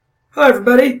Hi,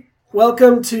 everybody.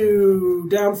 Welcome to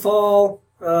Downfall.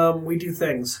 We do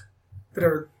things that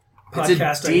are podcasting.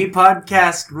 It's a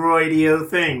de-podcast radio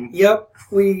thing. Yep.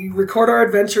 We record our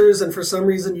adventures, and for some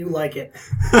reason, you like it.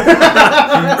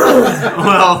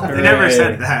 Well, they never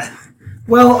said that.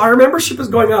 Well, our membership is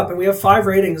going up, and we have 5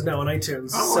 ratings now on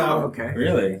iTunes. Oh, so, wow, okay.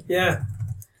 Really? yeah.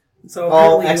 So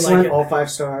All apparently you excellent, like it. all 5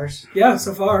 stars. Yeah,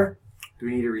 so far. Do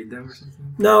we need to read them or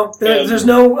something? No, there's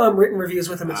no written reviews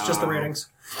with them. It's just the ratings.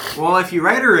 Well, if you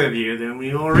write a review, then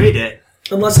we will read it.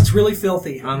 Unless it's really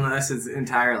filthy. Unless it's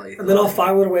entirely. And then I'll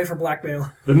file it away for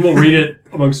blackmail. Then we'll read it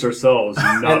amongst ourselves,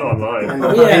 not online.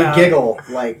 Yeah. And giggle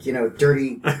like,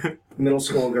 dirty middle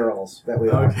school girls that we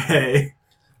are. Okay.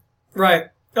 Right.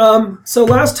 So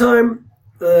last time,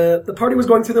 the party was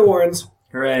going through the Warrens.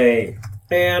 Hooray.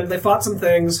 And they fought some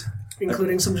things,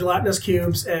 including some gelatinous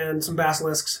cubes and some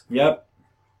basilisks. Yep.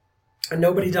 And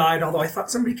nobody died, although I thought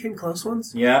somebody came close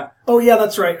once. Yeah. Oh, yeah,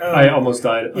 that's right. I almost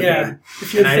died Yeah, again.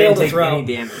 if you And had I failed didn't to take throw. any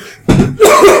damage.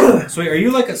 So wait, are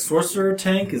you like a sorcerer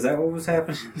tank? Is that what was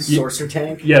happening? Sorcerer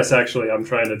tank. Yes, actually, I'm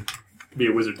trying to be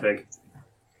a wizard tank.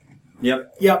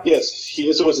 Yep. Yep. Yes, he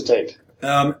is a wizard tank.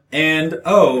 And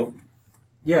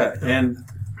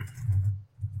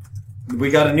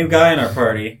we got a new guy in our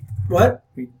party. What?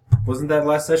 Wasn't that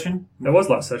last session? That was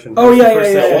last session. Oh, yeah, First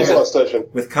yeah, That yeah. was yeah. last session.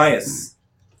 With Caius.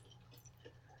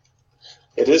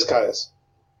 It is Caius.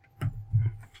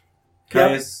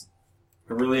 Caius.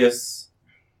 Aurelius.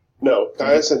 No,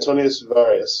 Caius Antonius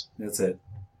Varius. That's it.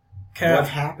 What Calf.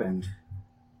 happened?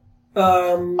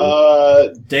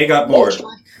 Day got Long bored.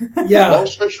 story, Yeah. long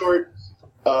story short,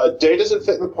 Day doesn't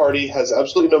fit in the party, has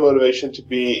absolutely no motivation to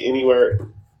be anywhere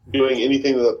doing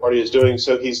anything that the party is doing,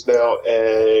 so he's now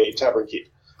a tavern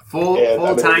keep.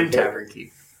 Full-time tavern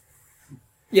keep.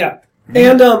 Yeah.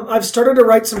 And I've started to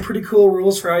write some pretty cool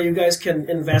rules for how you guys can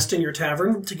invest in your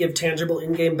tavern to give tangible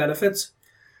in-game benefits.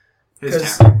 His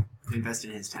 'Cause- tavern. Invest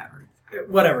in his tavern.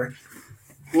 Whatever.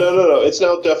 No, it's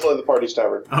now definitely the party's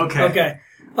tavern. Okay. Okay.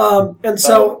 And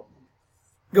so...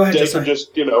 go ahead, Day Josiah. can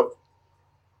just,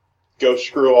 go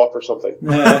screw off or something. It's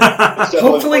Yeah. definitely the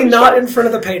Hopefully party's not tavern. in front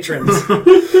of the patrons.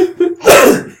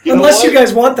 You know Unless what? you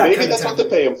guys want that Maybe kind of that's tavern. what to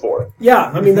pay him for.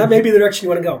 Yeah, I mean, that may be the direction you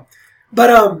want to go.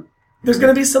 But there's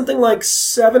going to be something like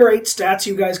 7 or 8 stats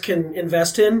you guys can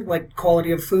invest in, like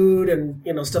quality of food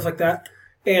and, stuff like that.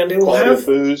 And it will Quality have... of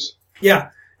booze. Yeah,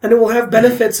 and it will have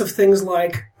benefits of things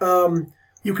like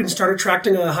you can start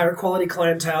attracting a higher quality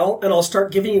clientele, and I'll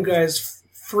start giving you guys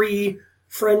free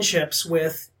friendships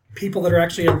with people that are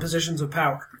actually in positions of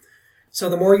power. So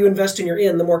the more you invest in your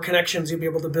inn, the more connections you'll be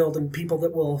able to build, and people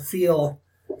that will feel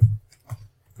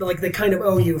like they kind of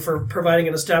owe you for providing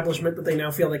an establishment that they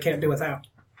now feel they can't do without,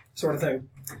 sort of thing.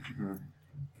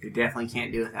 You definitely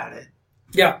can't do without it.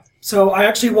 Yeah, so I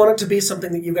actually want it to be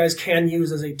something that you guys can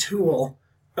use as a tool.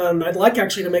 I'd like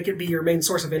actually to make it be your main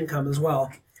source of income as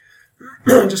well.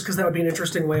 Just because that would be an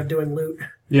interesting way of doing loot.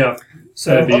 Yeah.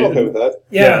 So, That'd be- I'm okay with that.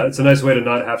 yeah, It's a nice way to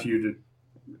not have you to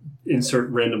insert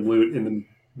random loot in the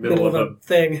middle of a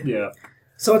thing. Yeah.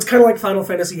 So it's kind of like Final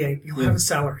Fantasy VIII. You'll have a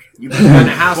salary. You put down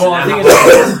a house Well, and I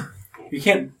now- think you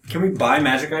can't. Can we buy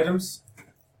magic items?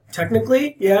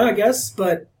 Technically, yeah, I guess,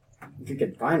 but If you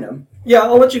could find them. yeah,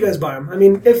 I'll let you guys buy them. I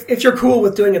mean, if you're cool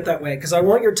with doing it that way, because I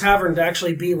want your tavern to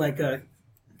actually be like a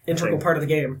integral part of the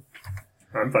game,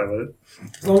 I'm fine with it.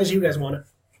 as long as you guys want it.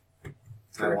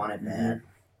 I want it bad.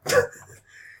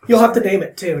 You'll have to name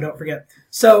it too. Don't forget.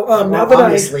 So now Well, that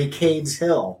obviously, Cade's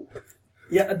Hill.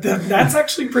 that's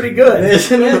actually pretty good.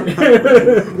 Isn't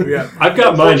it? Yeah. I've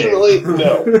got my name. Unfortunately,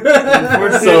 no.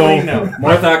 Unfortunately, no.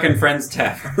 Marthok and Friends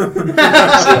Tavern.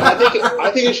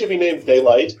 I think it should be named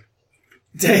Daylight.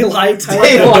 Daylight.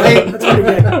 I like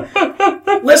that. That's pretty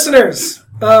good. Listeners,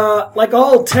 like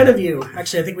all 10 of you,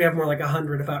 actually I think we have more like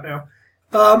 100 about now.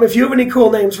 If you have any cool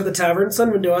names for the tavern,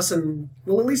 send them to us and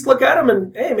we'll at least look at them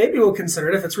and, hey, maybe we'll consider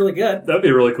it if it's really good. That'd be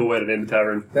a really cool way to name the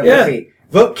tavern. That Yeah. would be.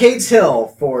 Vote Cade's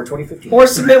Hill for 2015. Or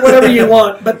submit whatever you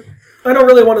want, but I don't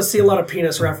really want to see a lot of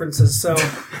penis references, so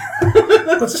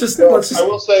let's just I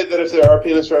will say that if there are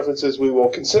penis references, we will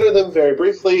consider them very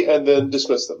briefly and then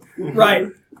dismiss them. right.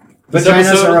 This Vaginas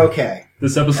episode- are okay.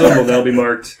 This episode will now be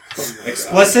marked.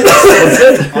 Explicit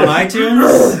on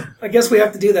iTunes. I guess we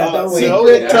have to do that, don't we? No,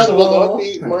 Secret it actually will trouble. not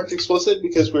be marked explicit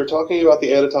because we're talking about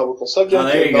the anatomical subject Oh,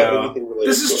 there and you not go. anything related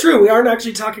This to is it. true. We aren't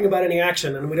actually talking about any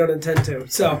action, and we don't intend to.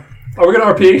 So, Are we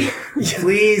going to RP?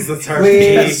 Please, let's RP.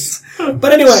 Please.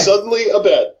 But anyway, Suddenly a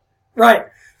bet. right.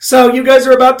 So you guys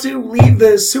are about to leave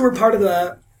the sewer part of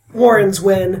the Warrens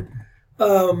when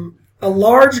a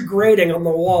large grating on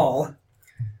the wall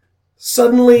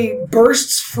suddenly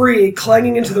bursts free,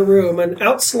 clanging into the room, and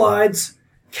out slides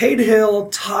Cade Hill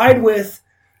tied with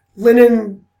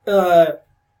linen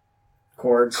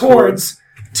cords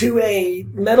to a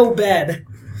metal bed.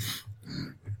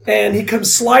 And he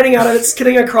comes sliding out of it,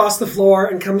 skidding across the floor,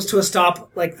 and comes to a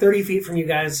stop like 30 feet from you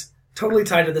guys, totally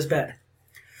tied to this bed.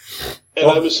 And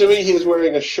I'm assuming he is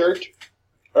wearing a shirt.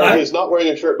 Or he is not wearing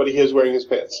a shirt, but he is wearing his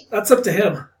pants. That's up to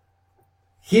him.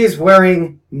 He is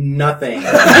wearing nothing. Figured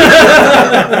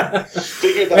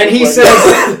that And was he like-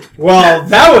 says, well,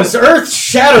 that was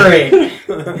earth-shattering.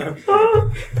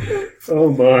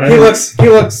 Oh my!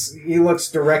 He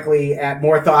looks directly at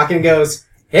Morthok and goes,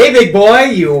 "Hey, big boy,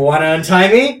 you want to untie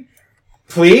me?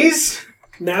 Please?"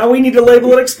 Now we need to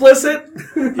label it explicit.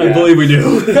 I believe we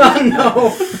do. Oh,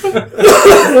 no.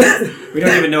 We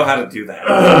don't even know how to do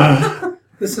that.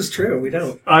 This is true. We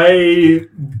don't. I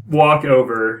walk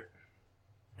over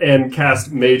and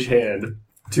cast Mage Hand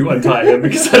to untie him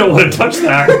because I don't want to touch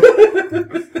that.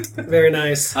 Very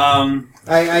nice.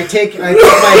 I take my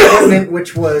equipment,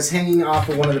 which was hanging off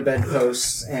of one of the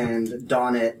bedposts, and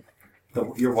don it.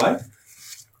 Your what?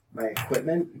 My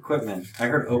equipment? Equipment. I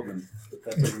heard oatman. But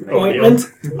that doesn't make Ointment.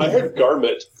 I heard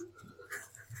garment.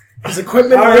 His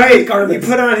equipment. All right, you Garment.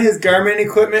 put on his garment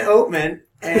equipment oatment,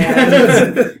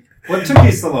 and What took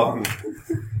you so long?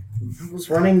 I was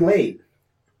running late.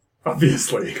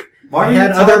 Obviously. Why I are you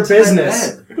had tied other to my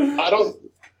business. bed?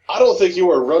 I don't think you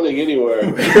were running anywhere.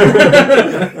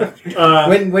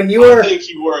 When you I were think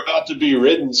you were about to be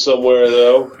ridden somewhere,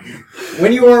 though.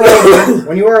 when you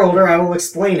are older, I will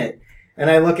explain it. And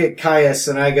I look at Caius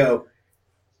and I go,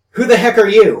 "Who the heck are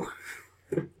you?"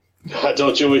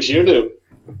 Don't you wish you knew?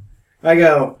 I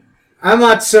go, "I'm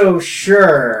not so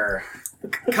sure."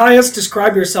 Caius,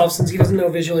 describe yourself since he doesn't know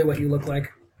visually what you look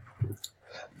like.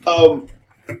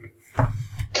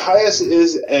 Caius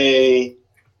is a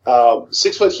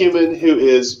 6-foot human who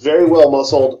is very well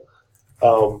muscled.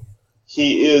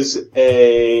 He is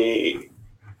a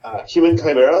human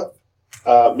chimera,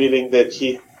 meaning that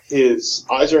his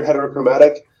eyes are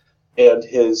heterochromatic, and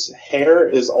his hair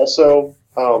is also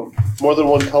more than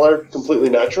one color, completely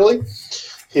naturally.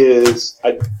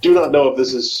 I do not know if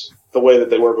this is the way that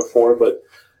they were before, but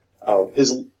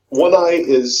his one eye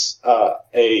is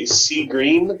a sea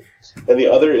green, and the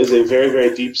other is a very,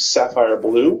 very deep sapphire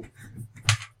blue.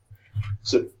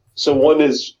 So one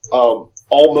is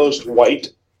almost white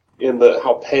in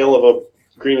how pale of a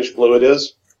greenish blue it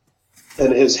is,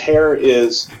 and his hair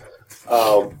is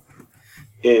a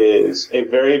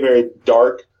very, very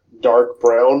dark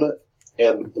brown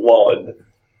and blonde,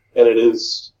 and it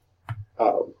is,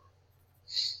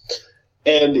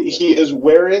 and he is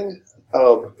wearing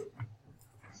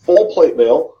full plate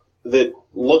mail that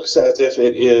looks as if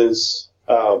it is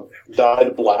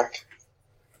dyed black.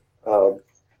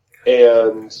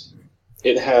 And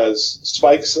it has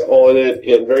spikes on it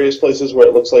in various places where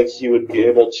it looks like he would be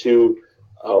able to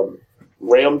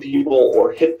ram people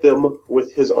or hit them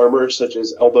with his armor, such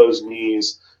as elbows,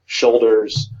 knees,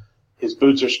 shoulders. His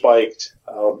boots are spiked.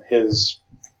 His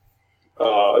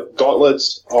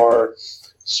gauntlets are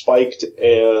spiked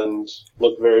and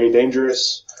look very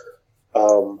dangerous.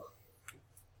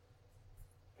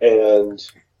 And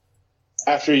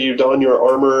after you don your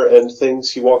armor and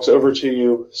things, he walks over to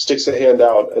you, sticks a hand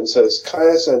out, and says,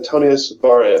 "Caius Antonius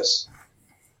Varius."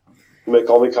 You may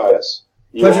call me Caius.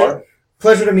 You are?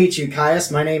 Pleasure to meet you,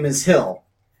 Caius. My name is Hill.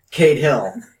 Cade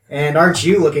Hill. And aren't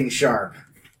you looking sharp?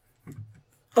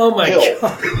 Oh my Hill.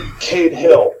 god. Cade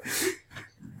Hill.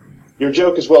 Your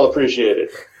joke is well appreciated.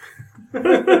 You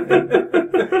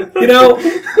know,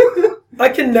 I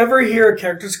can never hear a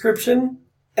character description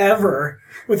ever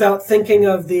without thinking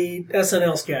of the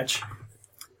SNL sketch.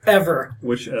 Ever.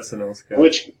 Which SNL sketch?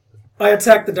 Which, I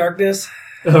Attack the Darkness.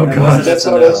 Oh god. that's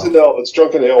not SNL, that's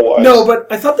Drunken Alewives. No, but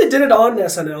I thought they did it on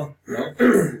SNL.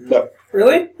 No.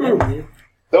 Really?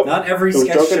 Nope. Not every It was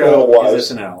sketch Drunken show Alewives.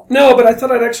 is SNL. No, but I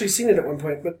thought I'd actually seen it at one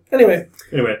point. But anyway,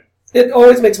 Anyway, it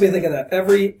always makes me think of that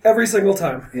every single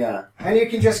time. Yeah. And you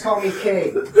can just call me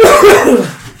Cade.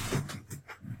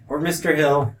 Or Mr.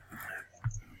 Hill.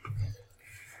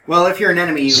 Well, if you're an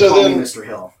enemy, you So can call me then- Mr.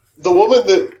 Hill. The woman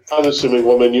that, I'm assuming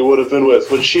woman you would have been with,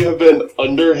 would she have been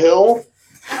Underhill?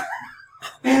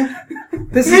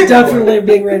 This is definitely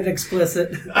being rated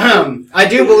explicit. I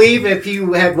do believe if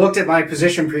you had looked at my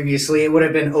position previously, it would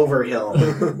have been Overhill.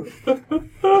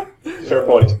 Fair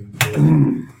point.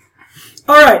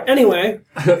 All right. Anyway,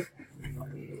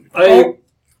 I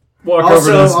walk over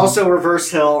to this. Also Reverse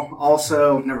Hill.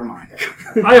 Also, never mind.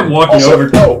 I am walking over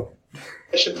to.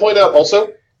 I should point out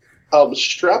also,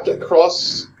 strapped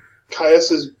across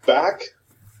Caius's back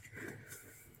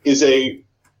is a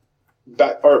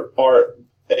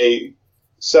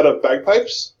set of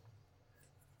bagpipes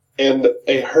and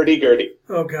a hurdy-gurdy.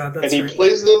 Oh god, And that's he right.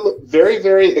 plays them very,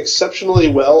 very exceptionally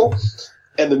well,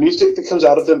 and the music that comes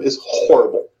out of them is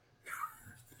horrible.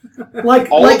 Like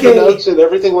All like of the a notes and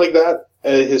everything like that,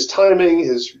 his timing,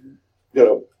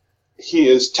 he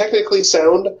is technically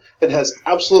sound and has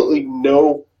absolutely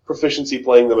no proficiency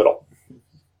playing them at all.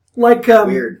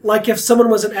 Weird. like if someone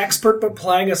was an expert but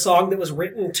playing a song that was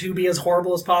written to be as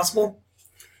horrible as possible.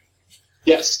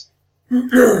 Yes.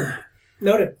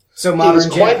 Noted. So He modern is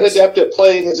quite jazz. adept at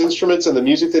playing his instruments, and the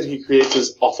music that he creates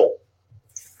is awful.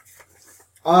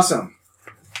 Awesome.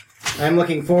 I'm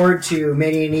looking forward to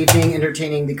many an evening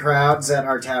entertaining the crowds at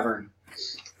our tavern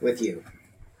with you.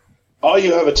 Oh,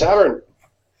 you have a tavern.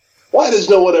 Why does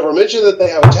no one ever mention that they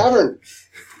have a tavern?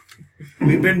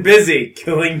 We've been busy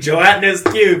killing gelatinous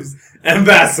cubes and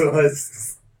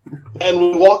basilisks. And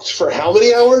we walked for how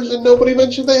many hours and nobody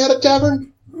mentioned they had a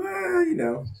tavern? Well, you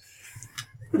know.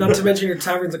 Not to mention your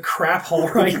tavern's a crap hole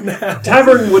right now.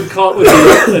 Tavern would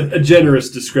be a generous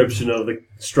description of the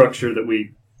structure that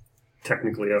we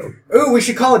technically own. Ooh, we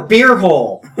should call it Beer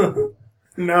Hole.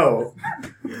 No.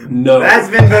 No. That's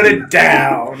been voted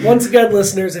down. Once again,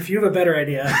 listeners, if you have a better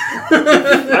idea.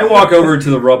 I walk over to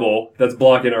the rubble that's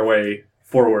blocking our way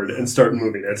forward and start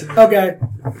moving it. Okay.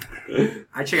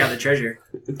 I check out the treasure.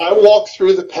 I walk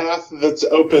through the path that's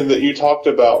open that you talked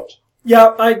about.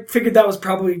 Yeah, I figured that was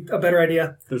probably a better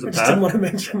idea. There's a I just didn't path. want to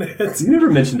mention it. You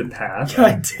never mentioned a path. Yeah,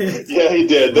 I did. Yeah, he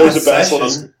did. There's a Last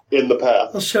basilisk session. in the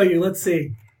path. I'll show you. Let's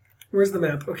see. Where's the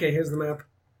map? Okay, here's the map.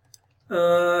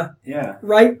 Yeah.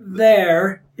 Right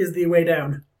there is the way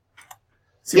down.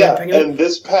 See where Yeah, I'm picking it? and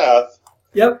this path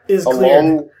Yep, is clear.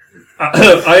 along.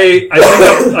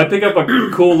 I pick up a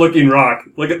cool looking rock,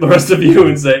 look at the rest of you,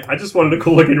 and say, "I just wanted a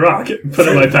cool looking rock." Put it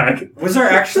in my pack. Was there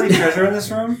actually treasure in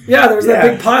this room? Yeah, there was that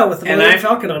Yeah. big pile with the And Millennium I-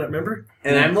 Falcon on it, remember?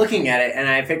 And I'm looking at it, and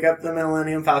I pick up the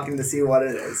Millennium Falcon to see what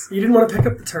it is. You didn't want to pick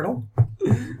up the turtle?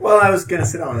 Well, I was going to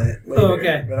sit on it later. Oh,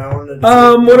 okay. But I wanted to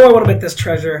What do I want to make this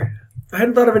treasure? I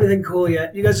hadn't thought of anything cool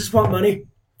yet. You guys just want money?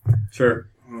 Sure.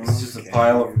 It's just a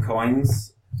pile of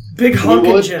coins. Big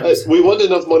honking gems. We want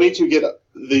enough money to get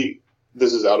the.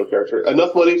 This is out of character.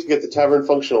 Enough money to get the tavern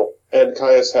functional, and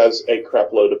Caius has a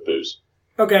crap load of booze.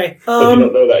 Okay, But you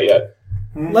don't know that yet.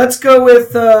 let's go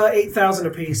with 8,000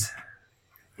 apiece.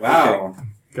 Wow.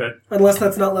 Good. Unless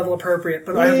that's not level appropriate,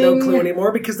 but I have no Ding. clue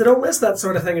anymore because they don't list that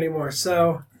sort of thing anymore.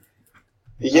 So,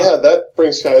 Yeah, that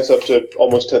brings Caius up to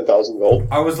almost 10,000 gold.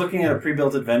 I was looking at a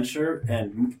pre-built adventure,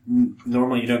 and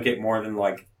normally you don't get more than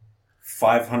like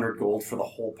 500 gold for the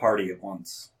whole party at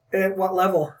once. at what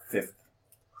level? 5th.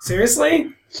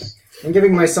 Seriously? I'm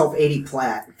giving myself 80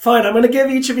 plat. Fine, I'm going to give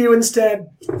each of you instead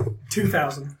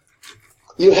 2,000.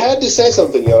 You had to say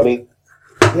something, Yoni.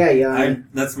 Yeah.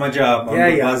 That's my job. I'm Yeah,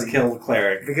 the yeah. buzzkill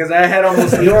cleric. Because I had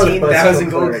almost You're the 18,000 best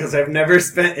gold cleric. because I've never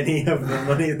spent any of the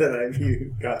money that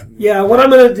I've gotten. Yeah, what I'm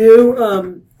going to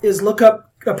do is look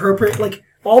up appropriate, like,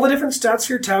 all the different stats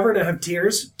for your tavern have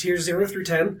tiers 0 through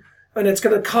 10, and it's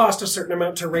going to cost a certain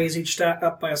amount to raise each stat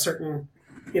up by a certain,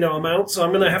 amount. So I'm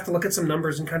going to have to look at some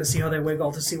numbers and kind of see how they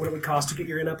wiggle to see what it would cost to get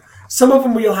your inn up. Some of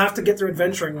them you'll have to get through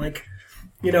adventuring, like,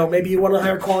 maybe you want a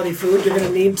higher quality food, you're going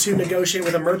to need to negotiate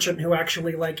with a merchant who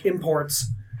actually, like, imports,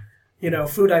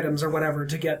 food items or whatever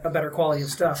to get a better quality of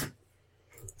stuff.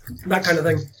 That kind of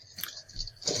thing.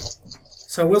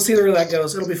 So we'll see where that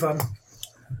goes. It'll be fun.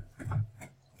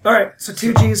 All right, so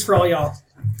 2 G's for all y'all.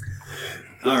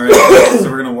 All right, so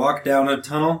we're gonna walk down a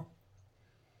tunnel.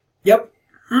 Yep.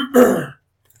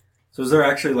 So is there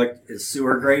actually like a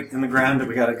sewer grate in the ground that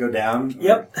we got to go down?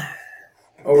 Yep.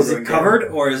 Oh, Is it covered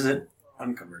or is it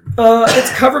uncovered? It's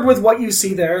covered with what you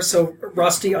see there, so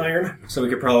rusty iron. So we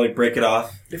could probably break it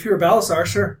off. If you were Balasar,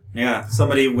 sure. Yeah,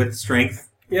 somebody with strength.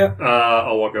 Yeah.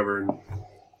 I'll walk over and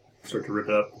start to rip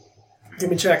it up. Give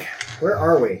me a check. Where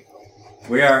are we?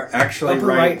 We are actually Upper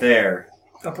right right. there.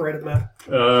 Upper right of the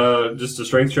map. Just a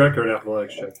strength check or an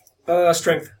athletics check?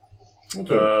 Strength.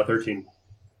 13.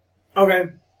 Okay.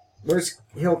 Where's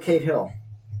Kate Hill?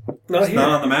 Not It's here. not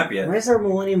on the map yet. Why is there a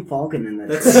Millennium Falcon in that?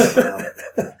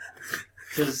 That's-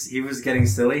 Because he was getting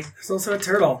silly. There's also a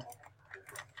turtle.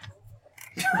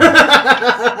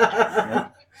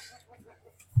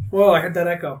 Whoa, I heard that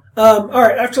echo. All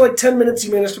right, after like 10 minutes,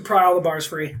 you managed to pry all the bars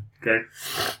free. Okay.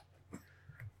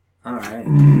 All right.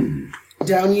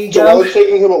 Down you So while go. it's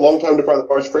taking him a long time to pry the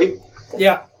bars free,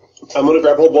 Yeah. I'm going to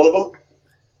grab hold of one of them,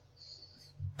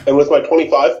 and with my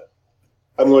 25,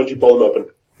 I'm going to pull them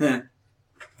open.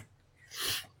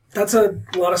 That's a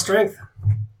lot of strength.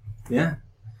 Yeah.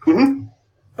 Mm-hmm.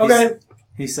 Okay.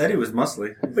 He said he was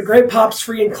muscly. The grate pops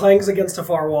free and clangs against a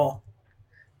far wall.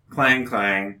 Clang,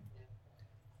 clang.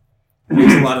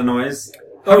 Makes a lot of noise.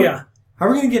 Oh, yeah. How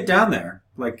are we going to get down there?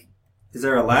 Like, is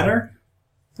there a ladder?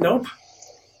 Nope.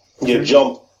 You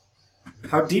jump.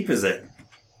 How deep is it?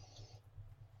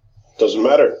 Doesn't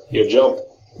matter. You jump.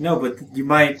 No, but you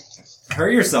might hurt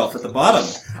yourself at the bottom.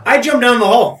 I jump down the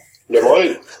hole. You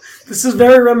might. This is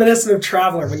very reminiscent of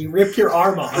Traveler when you rip your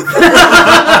arm off.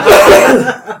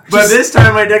 But this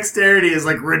time my dexterity is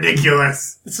like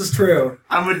ridiculous. This is true.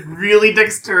 I'm a really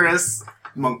dexterous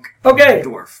monk. Okay,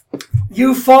 Dwarf.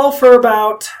 you fall for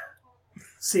about...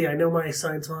 See, I know my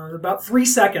science on about 3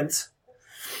 seconds,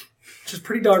 which is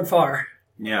pretty darn far.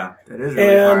 Yeah. That is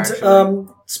really far, And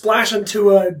actually. splash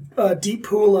into a deep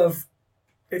pool of...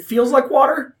 It feels like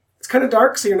water. It's kind of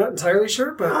dark, so you're not entirely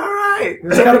sure, but Alright.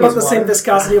 it's got about the same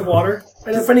viscosity of water.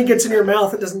 And if any gets in your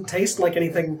mouth, it doesn't taste like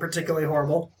anything particularly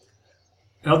horrible.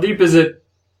 How deep is it?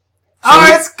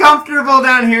 Oh, it's comfortable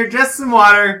down here. Just some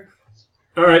water.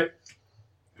 All right.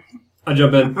 I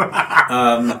jump in.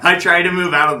 I try to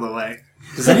move out of the way.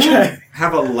 Does anyone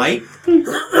have a light?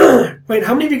 Wait,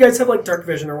 how many of you guys have, like, dark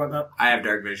vision or whatnot? I have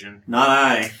dark vision. Not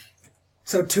I.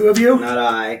 So 2 of you? Not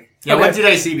I. Yeah, Okay. what did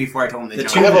I see before I told him to The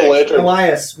jump? two- I have a lantern.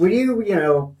 Elias, would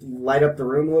you, light up the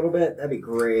room a little bit? That'd be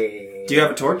great. Do you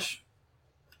have a torch?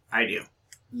 I do.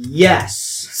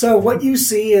 Yes. So what you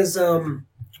see is the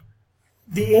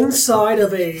inside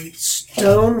of a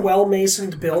stone,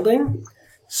 well-masoned building,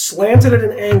 slanted at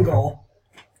an angle,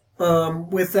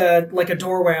 with a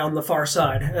doorway on the far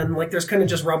side, and there's kind of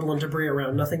just rubble and debris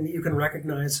around, nothing that you can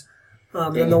recognize.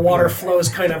 And the water flows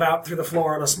kind of out through the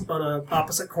floor on a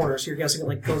opposite corner, so you're guessing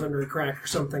it goes under a crack or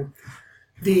something.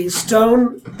 The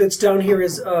stone that's down here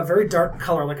is a very dark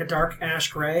color, like a dark ash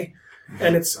gray,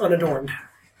 and it's unadorned.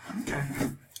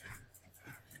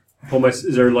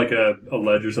 Is there like a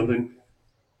ledge or something?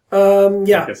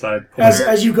 Yeah. Like a side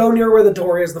As you go near where the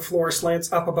door is, the floor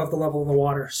slants up above the level of the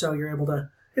water, so you're able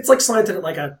to... It's slanted at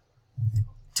a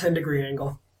 10-degree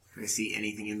angle. Do I see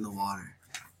anything in the water?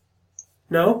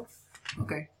 No?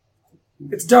 Okay.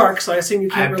 It's dark, so I assume you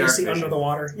I can't have really dark see vision. under the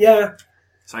water. Yeah.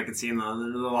 So I can see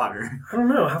under the water. I don't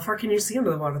know. How far can you see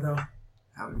under the water, though?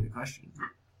 That would be the question.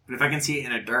 But if I can see it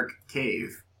in a dark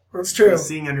cave, That's true.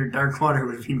 seeing under dark water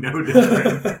would be no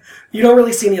different. You don't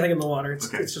really see anything in the water.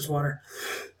 It's Okay. just water.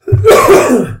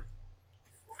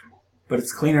 But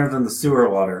it's cleaner than the sewer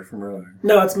water from earlier.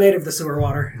 No, it's made of the sewer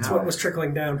water. It's No. what was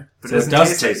trickling down. But So it doesn't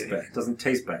does taste like bad. It doesn't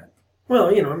taste bad. Well,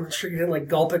 I'm sure you didn't,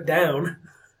 gulp it down.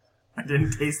 I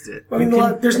didn't taste it. I mean,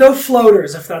 there's no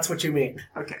floaters, if that's what you mean.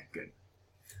 Okay, good.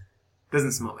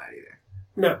 Doesn't smell bad either.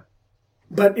 No.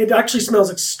 But it actually smells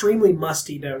extremely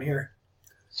musty down here.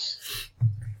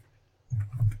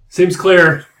 Seems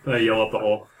clear. I yell up the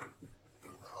hole.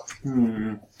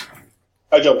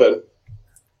 I jump in.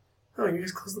 Oh, you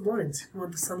guys close the blinds. You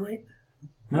want the sunlight?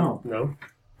 No. No?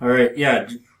 All right. Yeah.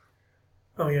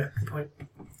 Oh, yeah. Good point.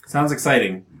 Sounds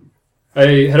exciting.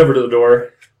 I head over to the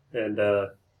door and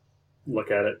look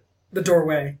at it. The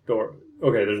doorway. Door.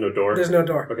 Okay, there's no door. There's no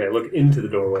door. Okay, look into the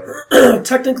doorway.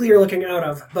 Technically, you're looking out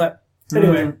of, but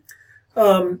anyway.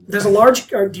 There's a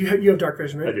large... you have dark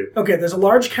vision, right? I do. Okay, there's a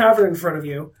large cavern in front of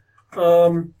you.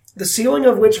 The ceiling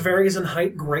of which varies in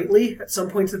height greatly. At some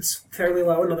points it's fairly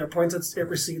low, and other points it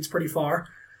recedes pretty far.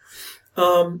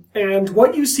 And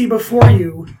what you see before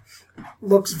you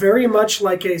looks very much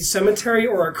like a cemetery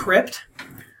or a crypt,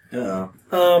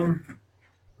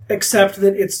 except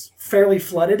that it's fairly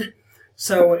flooded.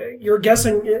 So you're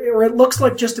guessing, or it looks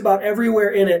like just about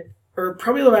everywhere in it, or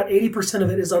probably about 80% of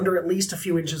it is under at least a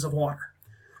few inches of water.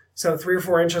 So 3 or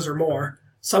 4 inches or more.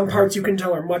 Some parts you can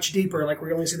tell are much deeper, like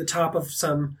we only see the top of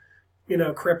some,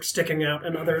 crypt sticking out,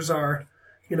 and others are,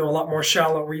 a lot more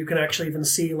shallow, where you can actually even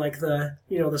see the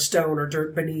stone or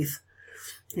dirt beneath,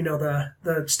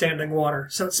 the standing water.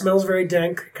 So it smells very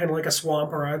dank, kind of like a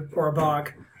swamp or a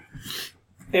bog.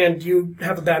 And you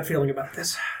have a bad feeling about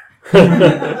this. So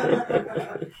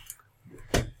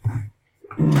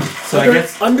I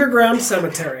guess. Underground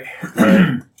cemetery.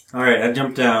 All right. I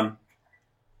jump down.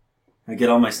 I get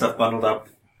all my stuff bundled up.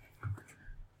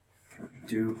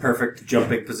 Do perfect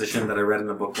jumping position that I read in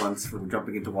a book once from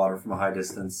jumping into water from a high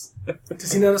distance.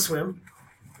 Does he know how to swim?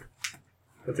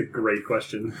 That's a great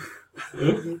question.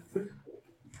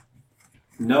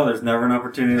 No, there's never an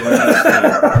opportunity to learn how to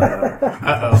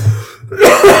swim.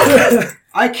 Uh-oh.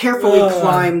 I carefully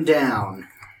climb down.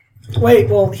 Wait,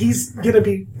 well, he's going to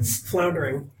be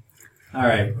floundering. All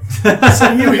right.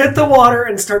 So you hit the water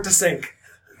and start to sink.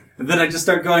 And then I just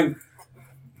start going,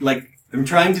 I'm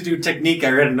trying to do technique I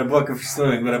read in a book of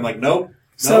swimming, but I'm like, nope.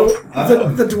 So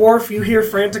nope. the dwarf, you hear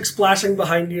frantic splashing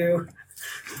behind you.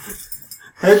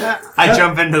 I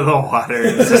jump into the water.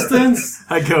 Assistance.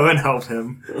 I go and help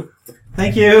him.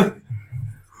 Thank you.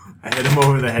 I hit him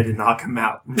over the head to knock him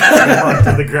out. And knock him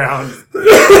onto the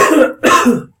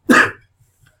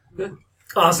ground.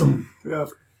 Awesome. Yep.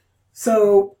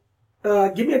 So,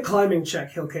 give me a climbing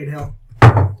check, Hillcade Hill.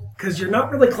 Because you're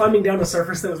not really climbing down a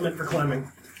surface that was meant for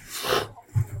climbing.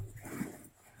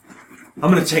 I'm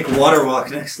gonna take water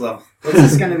walk next level. What's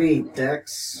this going to be?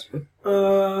 Dex?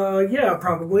 Yeah,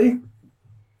 probably.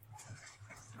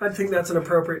 I think that's an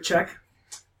appropriate check.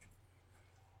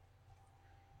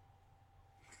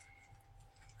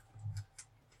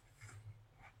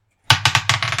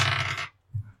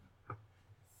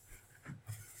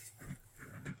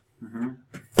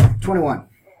 Mm-hmm. 21.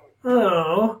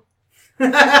 Oh.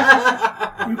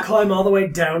 You climb all the way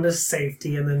down to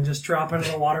safety and then just drop into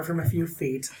the water from a few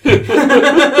feet.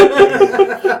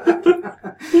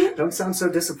 Don't sound so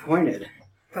disappointed.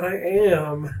 But I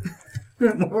am.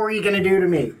 What were you going to do to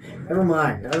me? Never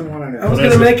mind. I don't want to know. I was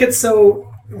going to make it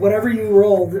so whatever you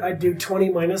rolled, I'd do 20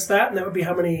 minus that, and that would be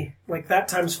how many, like that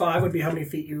times 5 would be how many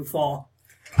feet you fall.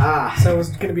 Ah. So it was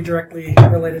going to be directly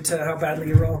related to how badly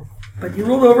you roll. But you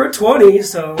rolled over a 20,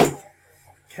 so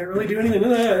can't really do anything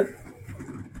with that.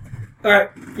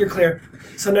 Alright, you're clear.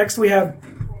 So next we have...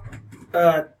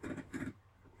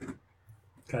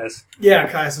 Guys. Yeah,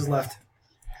 Caius is left.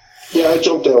 Yeah, I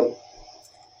jumped down.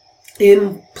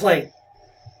 In plate.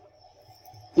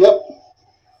 Yep.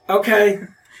 Okay.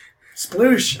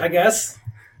 Sploosh, I guess.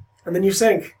 And then you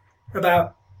sink.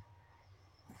 About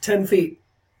 10 feet.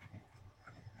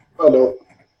 I know.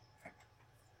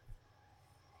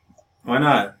 Why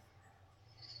not?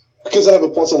 Because I have a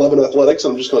plus 11 athletics,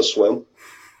 I'm just going to swim.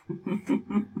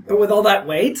 But with all that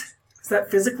weight? Is that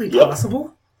physically Yep.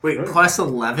 possible? Wait, plus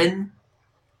 11?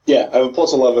 Yeah, I have a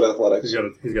plus 11 athletics.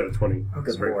 He's got a 20. Oh,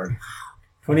 good lord.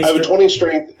 20 I have a 20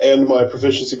 strength, and my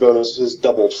proficiency bonus is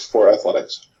doubled for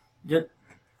athletics.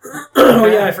 Oh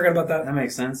yeah, I forgot about that. That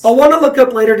makes sense. I'll want to look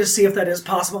up later to see if that is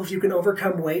possible, if you can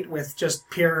overcome weight with just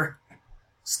pure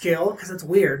skill, because it's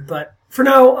weird. But for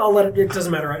now, I'll let it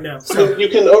doesn't matter right now. So You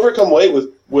can overcome weight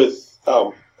with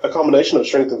a combination of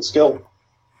strength and skill.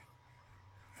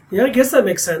 yeah, I guess that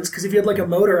makes sense, because if you had like a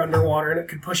motor underwater and it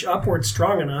could push upward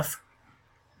strong enough.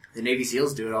 The Navy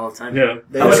SEALs do it all the time. Yeah.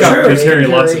 That's Look out, true. He's carrying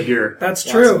lots of gear. That's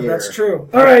Lots true. of gear. That's true.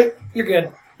 All right, you're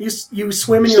good. You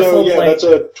swim in your So full yeah, plate. that's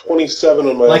a 27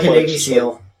 on my Like a athletics. Navy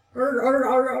SEAL.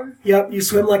 Yep, you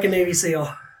swim like a Navy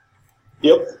SEAL.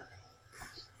 Yep.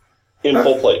 In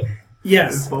full plate.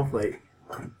 Yes. Full plate.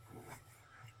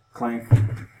 Clank.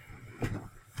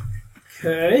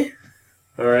 Okay.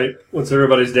 All right. Once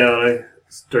everybody's down, I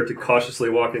start to cautiously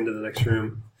walk into the next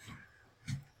room.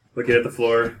 Looking at the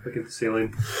floor, looking at the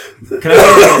ceiling. Can I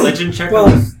make a religion check on Well,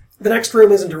 this? the next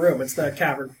room isn't a room; it's the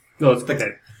cavern. No, it's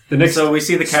okay. The next So we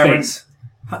see the caverns. space.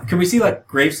 Can we see like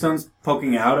gravestones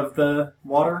poking out of the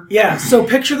water? Yeah, so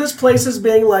picture this place as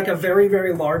being like a very,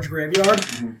 very large graveyard.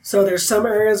 So there's some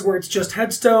areas where it's just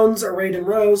headstones arrayed in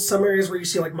rows, some areas where you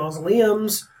see like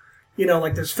mausoleums, you know,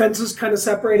 like there's fences kind of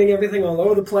separating everything all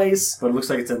over the place. But it looks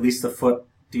like it's at least a foot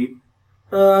deep.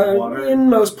 Water? In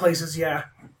most places, yeah.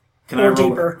 Can Or I roll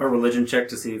deeper. a religion check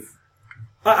to see if...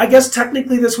 I guess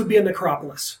technically this would be a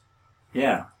necropolis,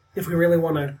 Yeah, if we really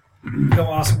want to go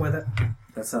awesome with it.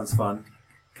 that sounds fun.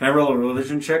 Can I roll a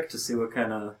religion check to see what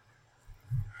kind of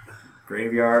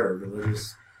graveyard or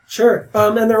religious... Sure.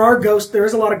 And there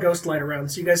is a lot of ghost light around,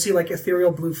 so you guys see like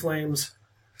ethereal blue flames,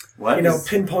 What? you know, is-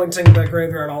 pinpointing the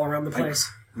graveyard all around the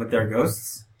place. But they're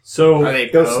ghosts? So, Are they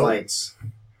Ghost Poe? lights.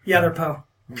 Yeah, they're Poe.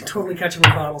 You can totally catch them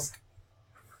in bottles.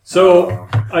 so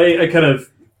I kind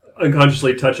of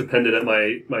unconsciously touch a pendant at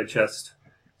my chest.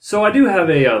 So I do have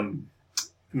a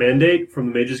mandate from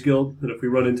the Mages Guild that if we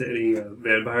run into any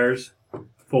vampires,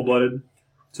 full-blooded,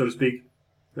 so to speak,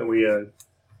 that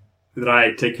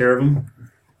I take care of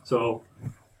them. So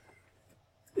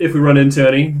if we run into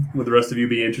any, would the rest of you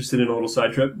be interested in a little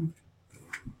side trip?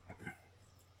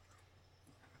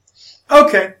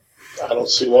 Okay. I don't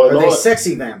see why Are they not.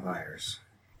 sexy vampires?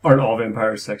 Aren't all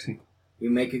vampires sexy? You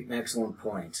make an excellent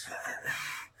point.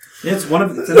 It's one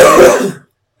of the...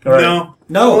 All right. No.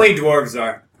 No. Only dwarves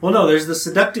are. Well, no, there's the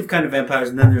seductive kind of vampires,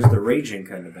 and then there's the raging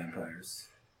kind of vampires.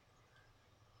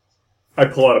 I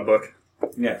pull out a book.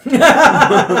 Yeah.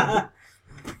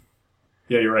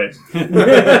 Yeah, you're right.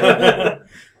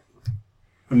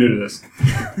 I'm new to this.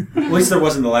 At least there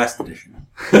wasn't the last edition.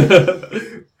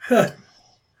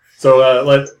 So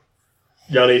let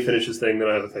Yanni finish his thing, then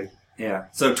I have a thing. Yeah.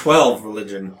 So 12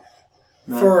 religion.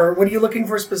 No. For what are you looking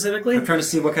for specifically? I'm trying to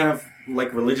see what kind of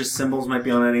like religious symbols might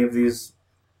be on any of these.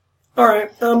 All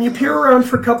right. You peer around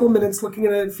for a couple of minutes, looking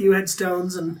at a few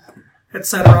headstones and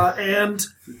etc., and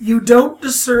you don't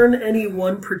discern any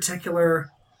one particular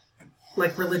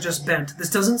like religious bent. This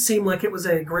doesn't seem like it was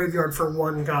a graveyard for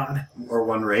one god Or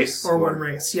one race. or one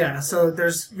race. Yeah, so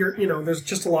there's there's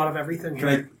just a lot of everything Can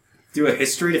here. I do a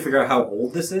history to figure out how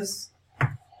old this is?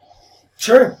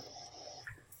 Sure.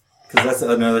 Because that's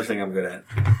another thing I'm good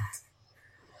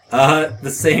at.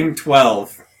 The same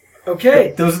 12.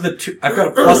 Okay. Those are the two. I've got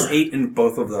a +8 in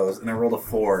both of those, and I rolled a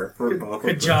 4 for both of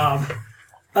them. Good job.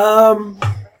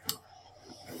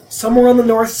 Somewhere on the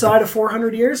north side of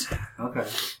 400 years. Okay.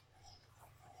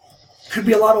 Could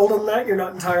be a lot older than that. You're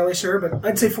not entirely sure, but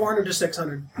I'd say 400 to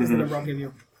 600 is the number I'll give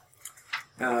you.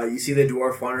 You see the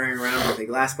dwarf wandering around with a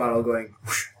glass bottle going,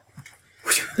 whoosh.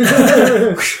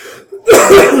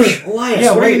 Elias,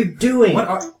 Yeah, what are wait. you doing?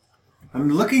 I'm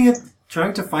looking at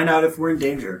trying to find out if we're in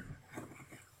danger.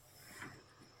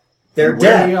 They're Where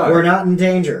dead. we are. We're not in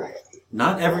danger.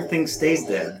 Not everything stays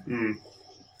dead.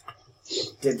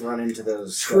 Did run into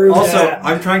those. True. Also, that.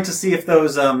 I'm trying to see if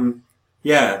those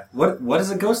what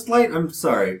is a ghost light? I'm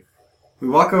sorry. We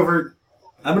walk over.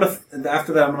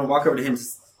 After that I'm gonna walk over to him.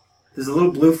 There's a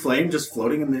little blue flame just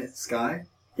floating in the sky.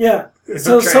 Yeah.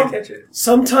 So Try and catch it.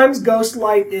 sometimes ghost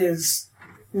light is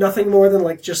nothing more than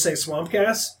like just say swamp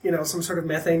gas, some sort of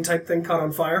methane type thing caught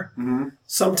on fire. Mm-hmm.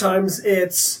 Sometimes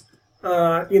it's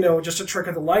just a trick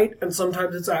of the light, and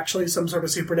sometimes it's actually some sort of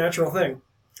supernatural thing.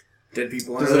 Dead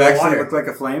people Does under it the actually water. look like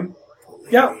a flame?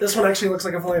 Yeah, this one actually looks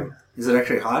like a flame. Is it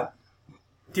actually hot?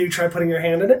 Do you try putting your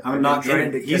hand in it? I'm not been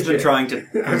trying trying. to He's catch been it. trying to.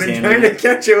 I've been trying to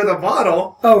catch it with a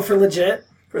bottle. Oh, for legit?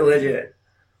 For legit.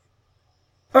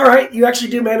 All right, you actually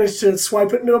do manage to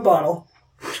swipe it into a bottle.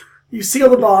 You seal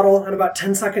the bottle, and about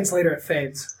 10 seconds later it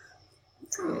fades.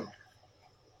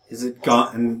 Is it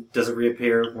gone? And does it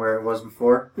reappear where it was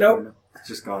before? Nope. It's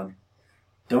just gone.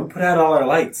 Don't put out all our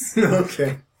lights.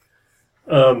 Okay.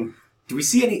 Um, Do we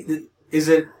see any?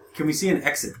 Can we see an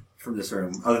exit from this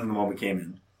room other than the one we came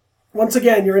in? Once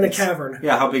again, you're in a cavern.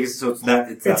 Yeah. How big is it? So it's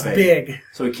that It's big. big.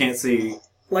 So we can't see.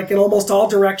 Like in almost all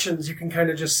directions, you can kind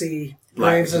of just see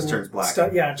Black, graves it just and turns black.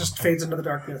 stuff. Yeah, it just fades into the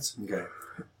darkness. Okay.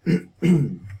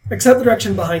 Except the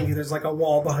direction behind you. There's like a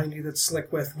wall behind you that's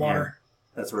slick with water.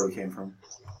 That's where we came from.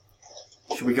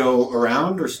 Should we go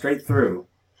around or straight through?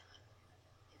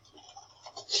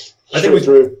 I think we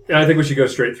through. I think we should go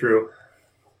straight through.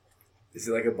 Is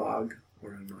it like a bog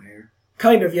or a mire?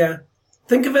 Kind of, yeah.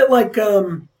 Think of it like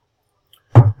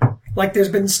there's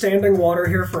been standing water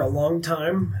here for a long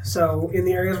time. So in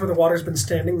the areas where the water's been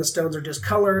standing, the stones are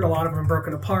discolored. A lot of them are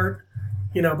broken apart.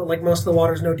 But like most of the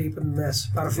water's no deeper than this,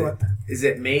 about a foot. Is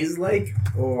it maze-like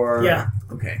or? Yeah.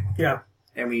 Okay. Yeah.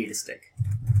 And we need a stick.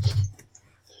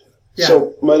 Yeah.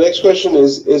 So my next question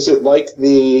is it like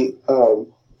the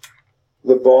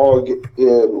bog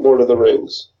in Lord of the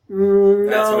Rings? That's what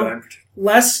No, I'm.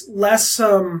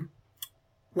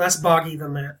 less boggy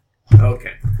than that.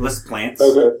 Okay. Less plants.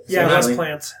 Okay. Yeah, less Essentially.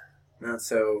 plants. Not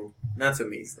so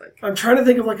maze-like. I'm trying to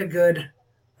think of like a good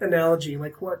analogy,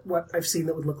 like what I've seen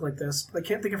that would look like this. I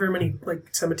can't think of very many like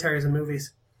cemeteries and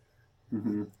movies.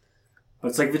 Mm-hmm. But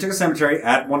it's like if you took a cemetery,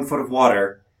 add 1 foot of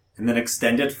water, and then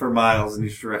extend it for miles in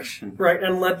each direction. Right,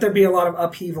 and let there be a lot of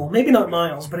upheaval. Maybe not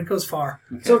miles, but it goes far.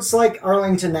 Okay. So it's like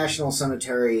Arlington National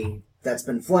Cemetery that's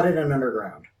been flooded and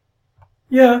underground.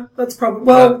 Yeah, that's probably... Up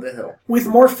Well, the hill. with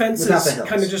more Without fences, the hills.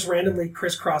 kind of just randomly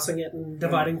crisscrossing it and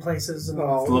dividing places. And,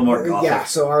 Well, a little more gothic. Yeah,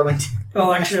 so Arlington.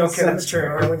 oh, actually, okay, that's true.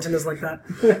 Cemetery. Arlington is like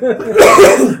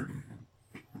that.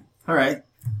 All right.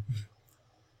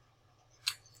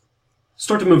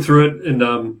 Start to move through it, and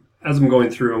as I'm going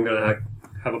through, I'm gonna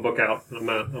have a book out, and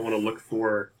I want to look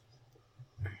for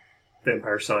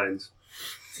vampire signs.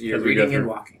 So you're As we go reading and through.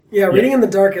 walking. Yeah, reading in the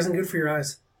dark isn't good for your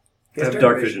eyes. I have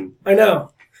dark vision. I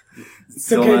know. It's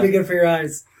Still okay to not- be good for your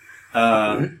eyes.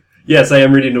 Yes, I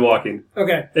am reading and walking.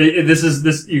 Okay.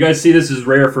 This. You guys see, this is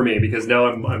rare for me because now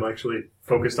I'm actually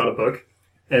focused on a book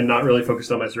and not really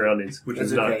focused on my surroundings, which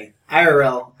That's is not. okay.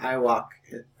 IRL, I walk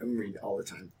and read all the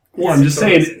time. Well, I'm just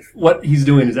Totally saying safe. what he's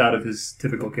doing is out of his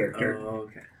typical character. Oh,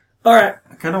 okay. All right.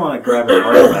 I kind of want to grab an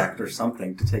artifact or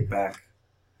something to take back.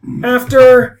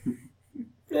 After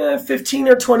 15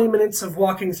 or 20 minutes of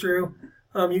walking through,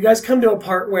 you guys come to a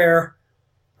part where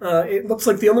it looks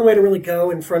like the only way to really go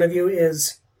in front of you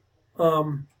is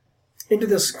into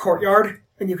this courtyard,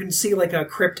 and you can see like a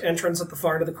crypt entrance at the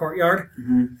far end of the courtyard.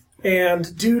 Mm-hmm.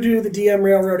 And due to the DM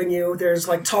railroading you, there's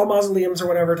like tall mausoleums or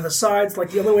whatever to the sides. Like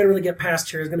the only way to really get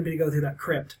past here is going to be to go through that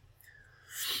crypt.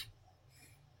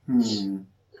 Hmm.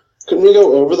 Couldn't we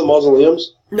go over the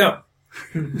mausoleums? No.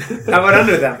 How about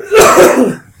under them?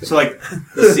 So, like,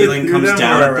 the ceiling You comes don't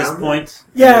down go at this around point?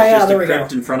 Yeah, There's yeah, just there a we go.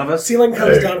 crypt in front of us? Ceiling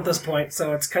comes down at this point,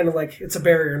 so it's kind of like it's a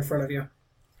barrier in front of you.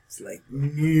 It's like,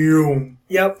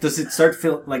 Yep. Does it start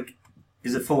feel like...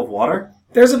 Is it full of water?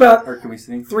 There's about Or can we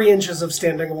see? 3 inches of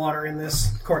standing water in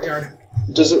this courtyard.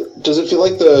 Does it feel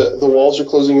like the walls are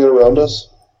closing in around us?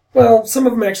 Well, some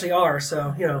of them actually are,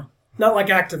 so, not like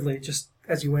actively, just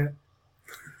as you went.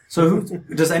 So who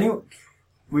does anyone?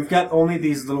 We've got only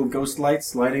these little ghost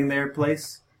lights lighting their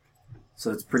place,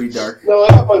 so it's pretty dark. No,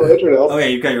 I have my lantern out. Oh yeah,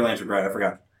 you've got your lantern, right? I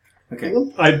forgot. Okay.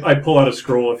 I pull out a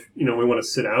scroll if we want to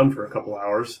sit down for a couple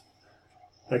hours.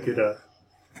 I could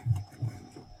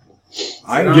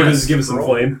give us some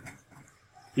flame.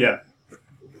 Yeah,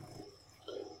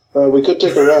 We could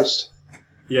take a rest.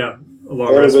 yeah. A long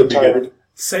I'm a rest would bit be good. tired.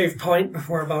 Save point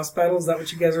before a boss battle. Is that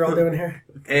what you guys are all doing here?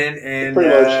 And Pretty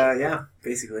much. yeah,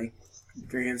 basically.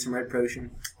 Drinking some red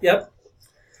potion. Yep.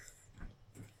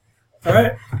 All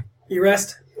right. You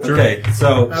rest. Okay,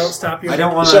 so I don't stop you. I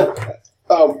don't want to.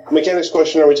 So, mechanics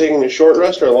question: are we taking a short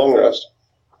rest or a long rest?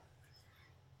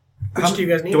 Which do you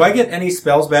guys need? Do I get any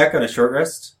spells back on a short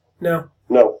rest? No.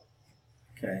 No.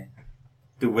 Okay.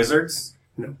 Do wizards?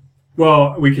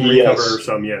 Well, we can Yes. recover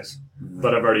some, yes,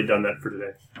 but I've already done that for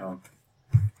today.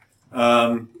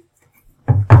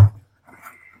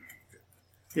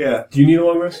 Yeah. Do you need a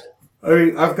long rest?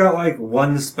 I've got like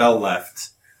one spell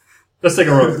left. Let's take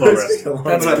a long rest.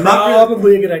 That's I'm not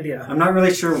probably a good idea. I'm not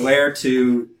really sure where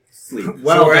to sleep.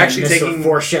 Well, we're then, actually Mr. taking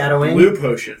foreshadowing. blue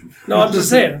potion. No, I'm just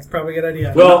saying. It's probably a good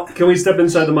idea. Well, can we step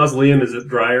inside the mausoleum? Is it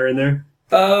drier in there?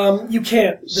 You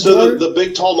can't. So the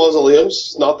big tall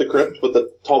mausoleums, not the crypt, but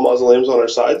the tall mausoleums on our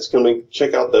sides, can we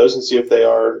check out those and see if they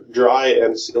are dry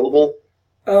and sealable?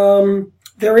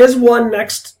 There is one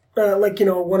next, 1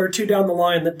 or 2 down the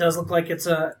line that does look like it's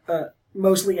a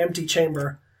mostly empty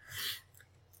chamber.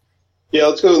 Yeah,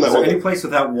 let's go in that Is there one. any place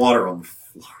without water on the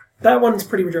floor? That one's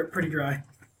pretty dry.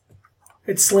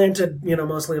 It's slanted,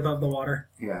 mostly above the water.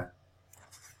 Yeah.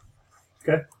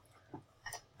 Okay.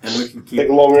 And we can Take keep.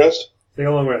 a long rest. Take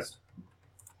a long rest.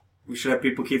 We should have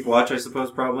people keep watch, I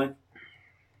suppose, probably.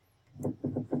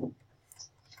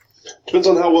 Depends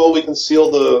on how well we can seal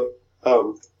the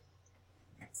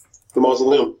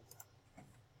mausoleum.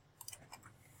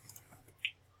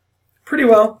 Pretty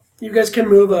well. You guys can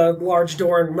move a large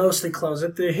door and mostly close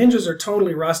it. The hinges are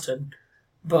totally rusted,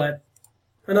 but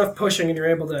enough pushing and you're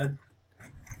able to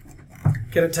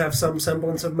get it to have some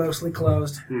semblance of mostly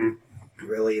closed.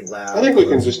 Really loud. I think we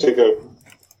can just take a.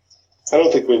 I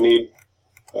don't think we need.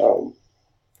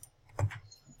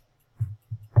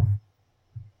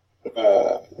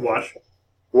 Watch.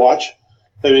 Watch.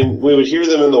 I mean, we would hear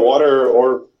them in the water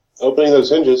or opening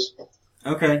those hinges.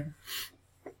 Okay.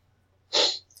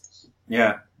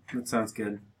 Yeah, that sounds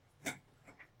good.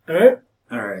 All right?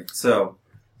 All right. So,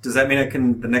 does that mean I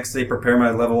can the next day prepare my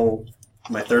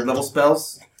 3rd level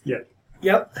spells?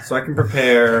 Yep. So I can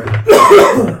prepare.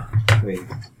 Wait.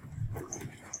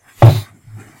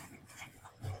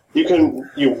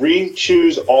 You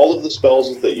re-choose all of the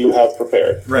spells that you have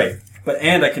prepared. Right.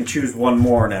 And I can choose one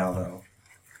more now, though.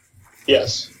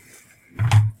 Yes.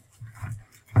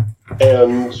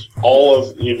 And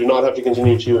you do not have to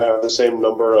continue to have the same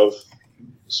number of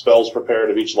spells prepared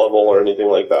of each level or anything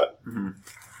like that.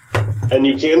 Mm-hmm. And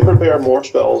you can prepare more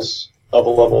spells of a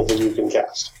level than you can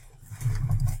cast.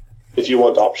 If you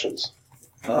want options.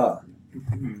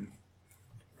 Mm-hmm.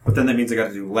 But then that means I got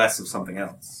to do less of something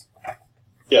else.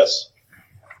 Yes.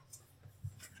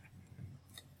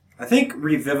 I think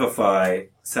Revivify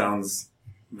sounds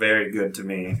very good to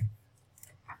me.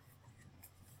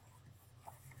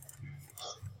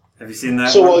 Have you seen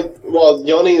that? So while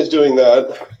Yanni is doing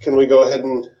that, can we go ahead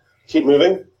and keep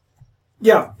moving?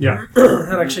 Yeah. Yeah.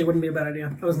 That actually wouldn't be a bad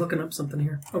idea. I was looking up something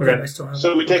here. Okay. Okay. I still have it.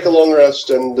 So we take a long rest,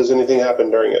 and does anything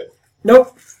happen during it?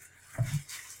 Nope.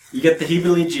 You get the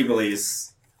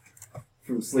heebly-jeeblies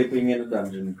from sleeping in a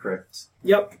dungeon crypt.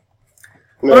 Yep.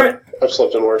 No, All right. I've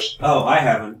slept in worse. Oh, I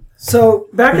haven't. So,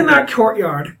 back in that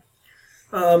courtyard,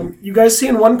 you guys see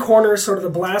in one corner sort of the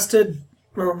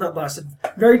not blasted,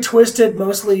 very twisted,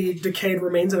 mostly decayed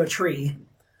remains of a tree.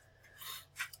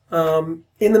 In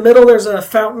the middle, there's a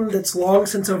fountain that's long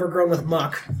since overgrown with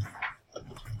muck.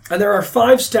 And there are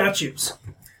 5 statues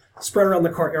spread around the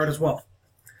courtyard as well.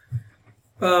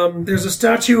 There's a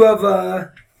statue of,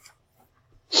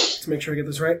 let's make sure I get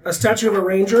this right, a statue of a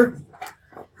ranger.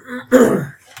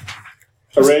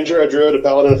 A ranger, a druid, a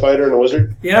paladin, a fighter, and a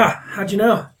wizard. Yeah, how'd you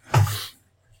know?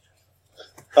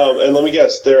 And let me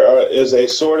guess, there is a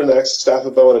sword, an axe, staff,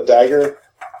 a bow, and a dagger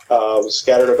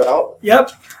scattered about.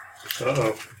 Yep.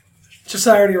 Uh-oh. Just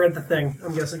I already read the thing,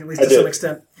 I'm guessing, at least I to some did.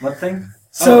 extent. What thing?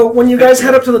 So when you guys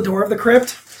head up to the door of the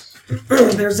crypt,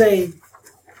 there's a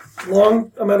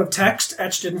long amount of text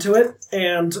etched into it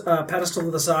and a pedestal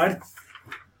to the side.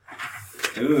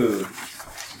 Ooh.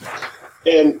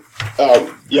 And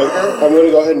Younger, I'm going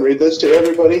to go ahead and read this to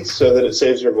everybody so that it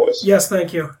saves your voice. Yes,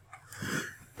 thank you.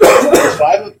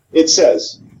 It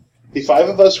says, "The 5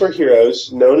 of us were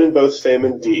heroes, known in both fame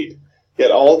and deed.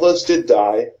 Yet all of us did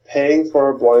die, paying for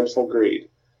our blindful greed.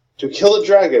 To kill a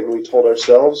dragon, we told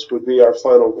ourselves, would be our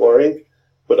final glory.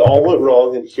 But all went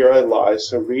wrong, and here I lie,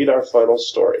 so read our final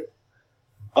story.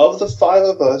 Of the 5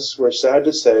 of us, we're sad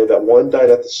to say that one died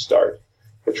at the start.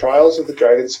 The trials of the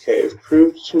dragon's cave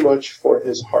proved too much for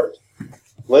his heart.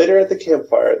 Later at the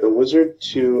campfire, the wizard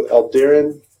to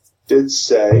Eldarin did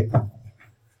say,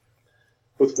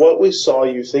 'With what we saw,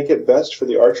 you think it best for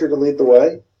the archer to lead the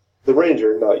way?' The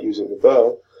ranger, not using the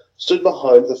bow, stood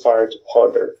behind the fire to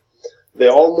ponder. They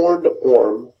all mourned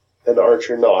Orm, and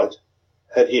Archer not,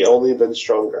 had he only been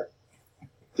stronger.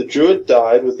 The druid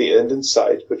died with the end in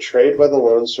sight, betrayed by the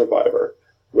lone survivor.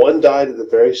 One died at the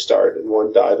very start, and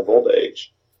one died of old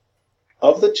age.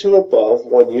 Of the 2 above,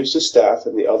 one used a staff,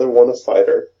 and the other one a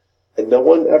fighter, and no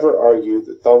one ever argued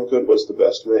that Thomgood was the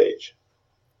best mage.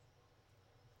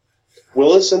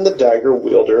 Willis and the dagger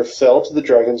wielder fell to the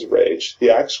dragon's rage. The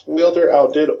axe wielder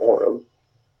outdid Orm,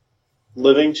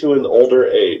 living to an older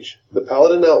age. The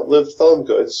paladin outlived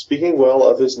Thomgood, speaking well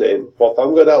of his name, while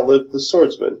Thomgood outlived the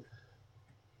swordsman,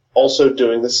 also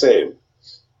doing the same.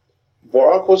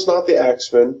 Borak was not the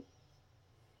axeman,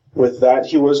 with that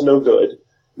he was no good,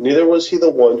 neither was he the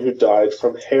one who died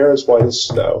from hair as white as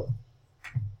snow.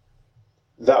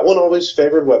 That one always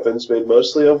favored weapons made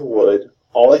mostly of wood.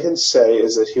 All I can say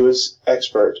is that he was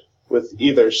expert with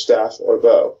either staff or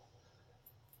bow.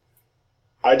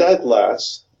 I died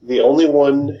last, the only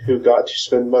one who got to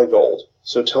spend my gold.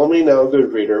 So tell me now,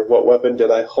 good reader, what weapon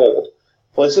did I hold?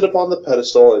 Place it upon the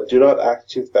pedestal, and do not act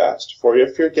too fast, for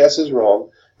if your guess is wrong,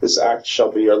 this act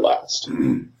shall be your last."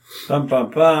 Bum bum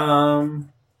bum.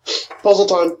 Puzzle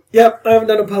time. Yep, I haven't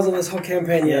done a puzzle this whole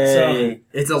campaign yet, Yay.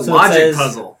 It's a So it logic says-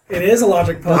 puzzle. so it is a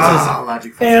logic puzzle.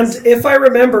 Logic And puzzles. if I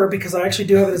remember, because I actually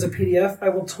do have it as a PDF, I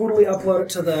will totally upload it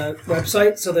to the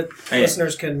website so that Hey.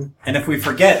 listeners can... And if we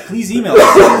forget, please email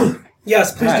us.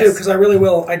 Yes, please Nice. do, because I really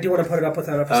will. I do want to put it up with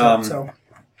that episode, so...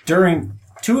 During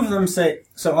 2 of them say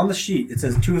so on the sheet. It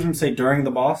says 2 of them say during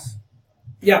the boss.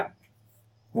 Yeah,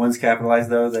 One's capitalized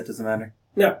though. That doesn't matter.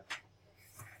 no.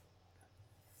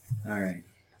 All right.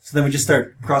 So then we just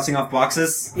start crossing off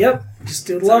boxes. Yep, just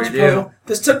do the That's what logic we do. puzzle.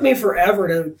 This took me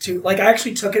forever to... Like, I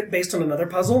actually took it based on another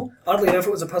puzzle. Oddly enough,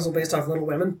 it was a puzzle based off Little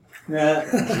Women. Yeah.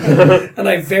 And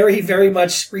I very, very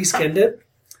much reskinned it.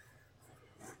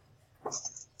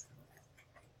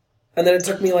 And then it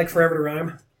took me, like, forever to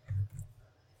rhyme.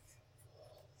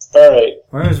 All right.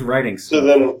 Where is writing? So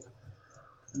then,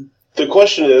 the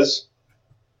question is,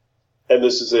 and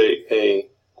this is a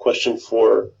question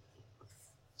for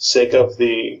sake of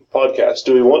the podcast,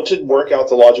 do we want to work out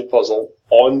the logic puzzle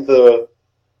on the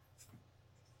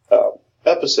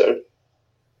episode,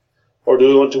 or do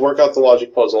we want to work out the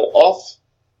logic puzzle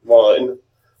offline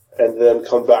and then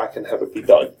come back and have it be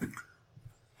done?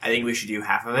 I think we should do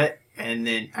half of it, and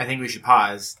then I think we should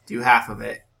pause, do half of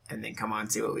it, and then come on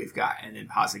and see what we've got, and then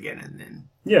pause again, and then...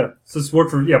 Yeah, so let's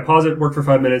pause it, work for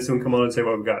 5 minutes, and come on and say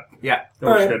what we've got. Yeah. That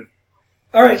works Alright. good.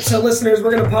 All right, so listeners,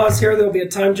 we're going to pause here. There will be a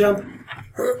time jump.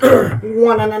 Yep,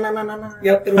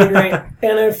 it'll be great.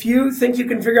 And if you think you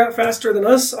can figure out faster than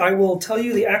us, I will tell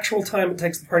you the actual time it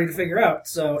takes the party to figure out.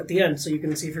 So at the end, so you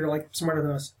can see if you're like smarter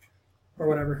than us or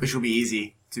whatever. Which will be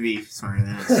easy to be smarter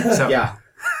than us. So, Yeah.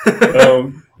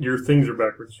 Your things are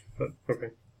backwards, but okay.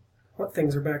 What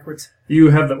things are backwards? You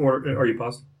have the order. Are you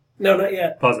paused? No, not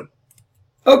yet. Pause it.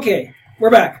 Okay, we're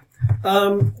back.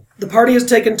 The party has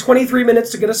taken 23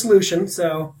 minutes to get a solution,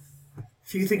 so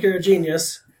if you think you're a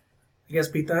genius, I guess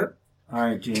beat that. All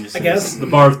right, genius. I guess. The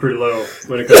bar's pretty low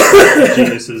when it comes to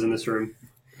geniuses in this room.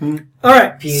 All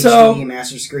right, PhD, so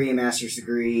master's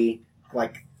degree,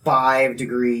 like 5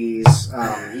 degrees.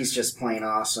 He's just plain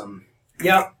awesome.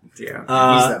 yeah, yeah.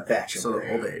 He's the bachelor. So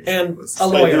the old age. and was- a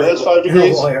Wait, who lawyer. has 5 And a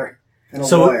degrees? lawyer. And a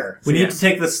So lawyer. we need Yeah. to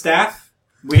take the staff.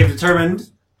 We have determined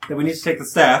that we need to take the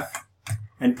staff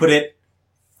and put it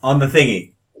on the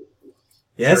thingy.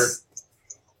 Yes.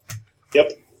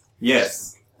 Yep.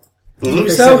 Yes. You They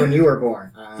so? said when you were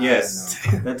born. Yes.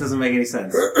 That doesn't make any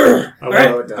sense. Okay. right.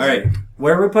 All All right.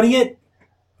 Where are we putting it?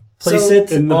 Place So-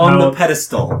 it In the on the palette.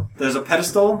 pedestal. There's a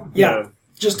pedestal. Yeah,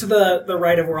 just to the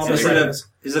right of where all So this is, it red a, is.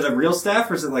 is it a real staff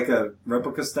or is it like a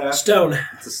replica staff? Stone.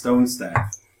 It's a stone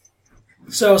staff.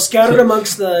 So scattered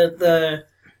amongst the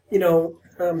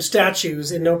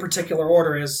statues in no particular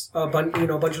order is a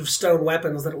bunch of stone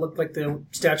weapons that it looked like the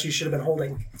statues should have been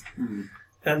holding. Mm-hmm.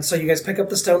 And so you guys pick up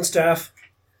the stone staff,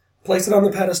 place it on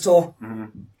the pedestal.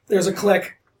 Mm-hmm. There's a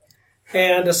click,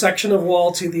 and a section of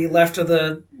wall to the left of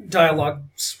the dialogue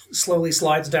slowly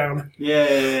slides down,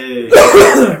 Yay!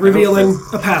 revealing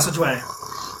a passageway.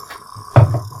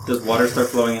 Does water start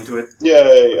flowing into it?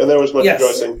 Yay! And there was much Yes,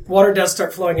 rejoicing. water does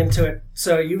start flowing into it.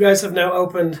 So you guys have now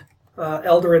opened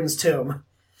Eldarin's tomb,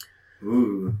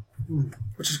 Ooh.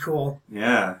 which is cool.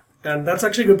 Yeah. And that's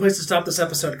actually a good place to stop this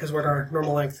episode because we're at our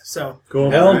normal length. So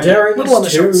Cool. Hell, Alright. Darren a little on the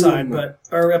is short too. side, but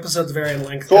our episodes vary in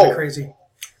length. Cool. Kind of crazy.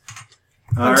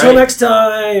 All Until right. next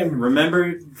time.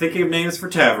 Remember thinking of names for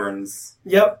taverns.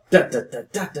 Yep. Da, da, da,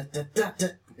 da, da, da, da, da.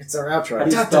 It's our outro. How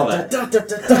do you Da, spell da, that? da, da,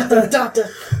 da, da, da, da.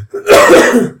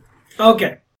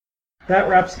 Okay. That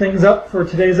wraps things up for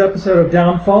today's episode of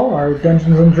Downfall, our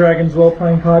Dungeons & Dragons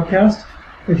role-playing podcast.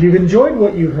 If you've enjoyed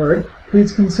what you heard,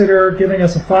 please consider giving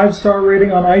us a 5-star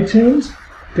rating on iTunes,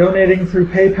 donating through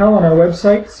PayPal on our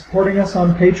website, supporting us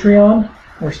on Patreon,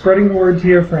 or spreading the word to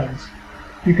your friends.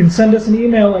 You can send us an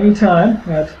email anytime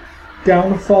at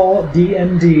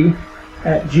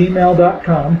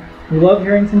downfalldnd@gmail.com. We love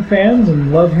hearing from fans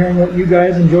and love hearing what you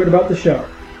guys enjoyed about the show.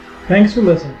 Thanks for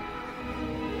listening.